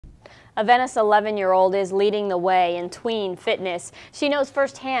A Venice 11-year-old is leading the way in tween fitness. She knows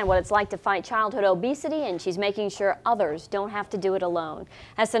firsthand what it's like to fight childhood obesity, and she's making sure others don't have to do it alone.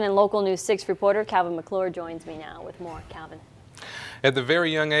 SNN Local News 6 reporter Calvin McClure joins me now with more. Calvin. At the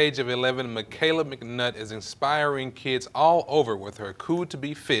very young age of 11, Michaela McNutt is inspiring kids all over with her Cool to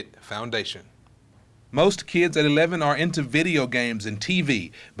Be Fit foundation. Most kids at 11 are into video games and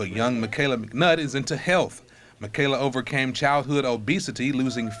TV, but young Michaela McNutt is into health. Michaela overcame childhood obesity,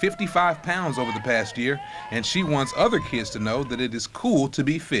 losing 55 pounds over the past year, and she wants other kids to know that it is cool to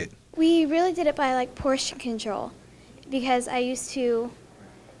be fit. We really did it by portion control, because I used to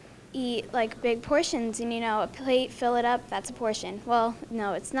eat big portions, and a plate, fill it up, that's a portion. Well,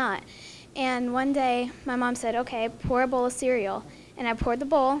 no, it's not. And one day my mom said, okay, pour a bowl of cereal. And I poured the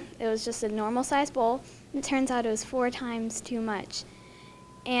bowl. It was just a normal sized bowl. And it turns out it was 4 times too much.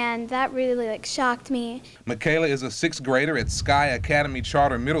 And that really shocked me. Michaela is a 6th grader at Sky Academy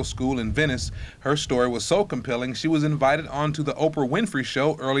Charter Middle School in Venice. Her story was so compelling she was invited onto the Oprah Winfrey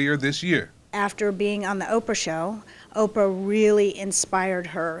Show earlier this year. After being on the Oprah show, Oprah really inspired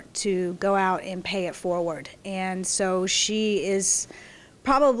her to go out and pay it forward. And so she is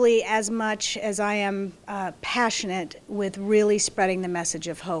probably as much as I am passionate with really spreading the message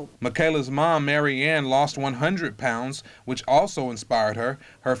of hope. Michaela's mom, Mary Ann, lost 100 pounds, which also inspired her.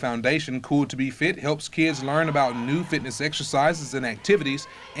 Her foundation, Cool to Be Fit, helps kids learn about new fitness exercises and activities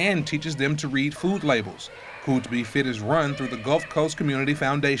and teaches them to read food labels. Cool to Be Fit is run through the Gulf Coast Community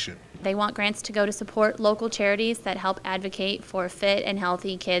Foundation. They want grants to go to support local charities that help advocate for fit and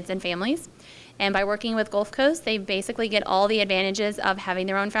healthy kids and families. And by working with Gulf Coast, they basically get all the advantages of having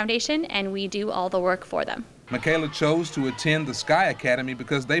their own foundation, and we do all the work for them. Michaela chose to attend the Sky Academy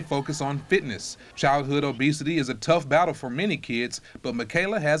because they focus on fitness. Childhood obesity is a tough battle for many kids, but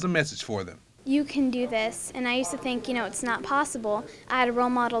Michaela has a message for them. You can do this, and I used to think, it's not possible. I had a role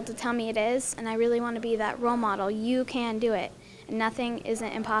model to tell me it is, and I really want to be that role model. You can do it, and nothing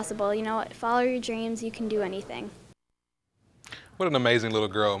isn't impossible. Follow your dreams, you can do anything. What an amazing little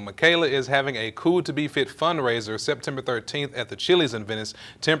girl. Michaela is having a Cool to Be Fit fundraiser September 13th at the Chili's in Venice.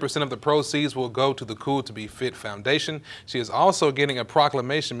 10% of the proceeds will go to the Cool to Be Fit Foundation. She is also getting a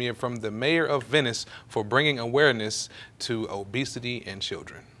proclamation from the mayor of Venice for bringing awareness to obesity in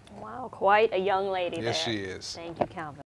children. Wow, quite a young lady there. Yes, she is. Thank you, Calvin.